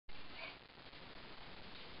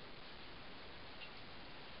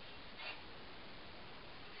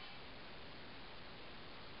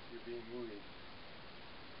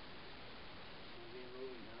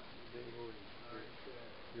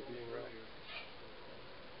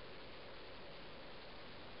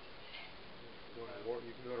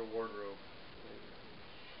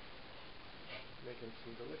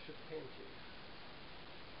some delicious pancakes.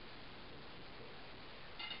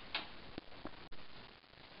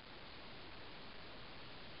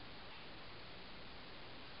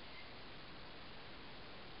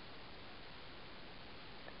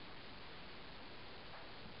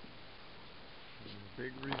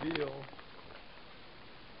 Big reveal.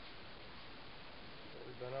 What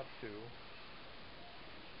we've been up to.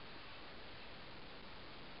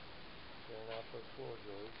 Tearing off those floor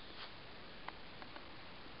joists.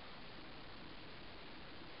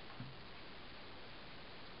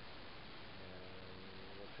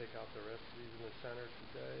 And we'll take out the rest of these in the center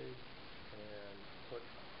today and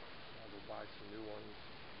I'll go buy some new ones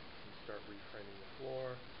and start reframing the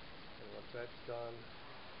floor. And once that's done,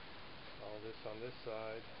 all this on this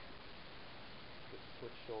side gets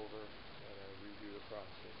switched over and I redo the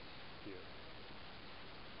process here.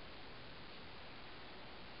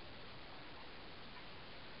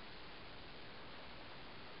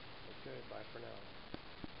 Okay, bye for now.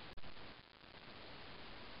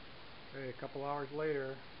 Okay, a couple hours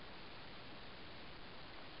later,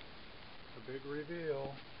 the big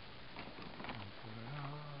reveal.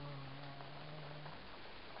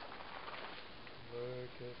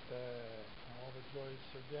 Look at that. All the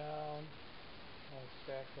joists are down, all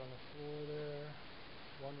stacked on the floor there.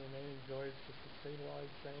 One remaining joist just to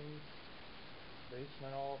stabilize things.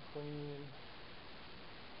 Basement all clean.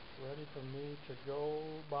 Ready for me to go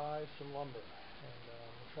buy some lumber. And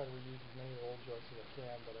I'll try to reuse as many old joists as I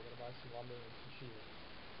can, but I'm going to buy some lumber and some sheeting.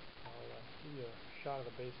 I'll give you a shot of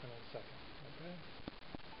the basement in a second. Okay?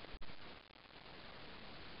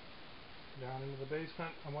 Down into the basement.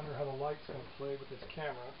 I wonder how the light's going to play with this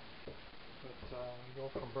camera. But go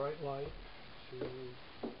from bright light to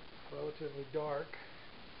relatively dark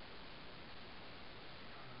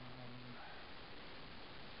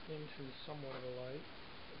into somewhat of a light.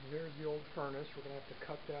 There's the old furnace. We're going to have to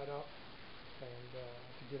cut that up and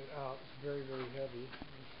to get it out. It's very, very heavy.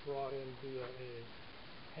 It's brought in via a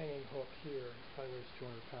hanging hook here. It probably weighs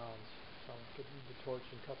 200 pounds. So I'm going to use the torch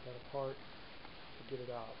and cut that apart to get it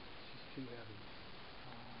out. It's just too heavy.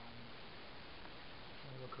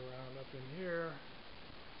 I'll look around up in here.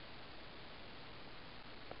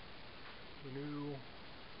 The new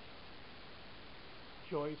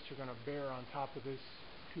joists are going to bear on top of this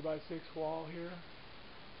 2x6 wall here.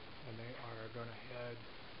 And they are going to head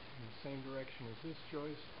in the same direction as this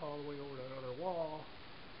joist all the way over to that other wall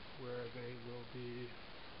where they will be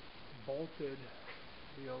bolted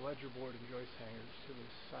via ledger board and joist hangers to the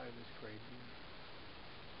side of this crate here.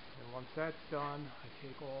 And once that's done, I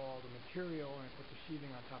take all the material and I put the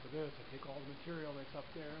sheathing on top of this. I take all the material that's up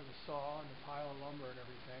there, the saw and the pile of lumber and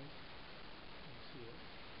everything, you see it,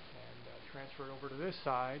 and transfer it over to this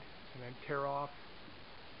side and then tear off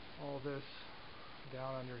all this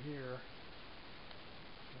down under here,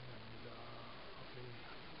 and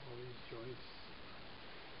all these joists.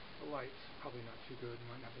 The light's probably not too good. You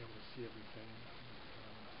might not be able to see everything.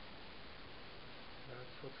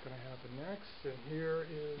 That's what's going to happen next. And here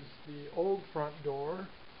is the old front door,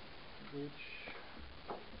 which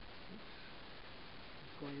is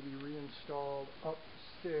going to be reinstalled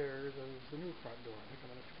upstairs as the new front door. I think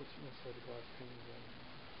I'm going to have to put some insulated glass panes and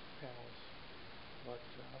panels. But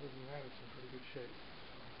other than that, it's in pretty good shape.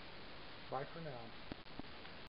 So, bye for now.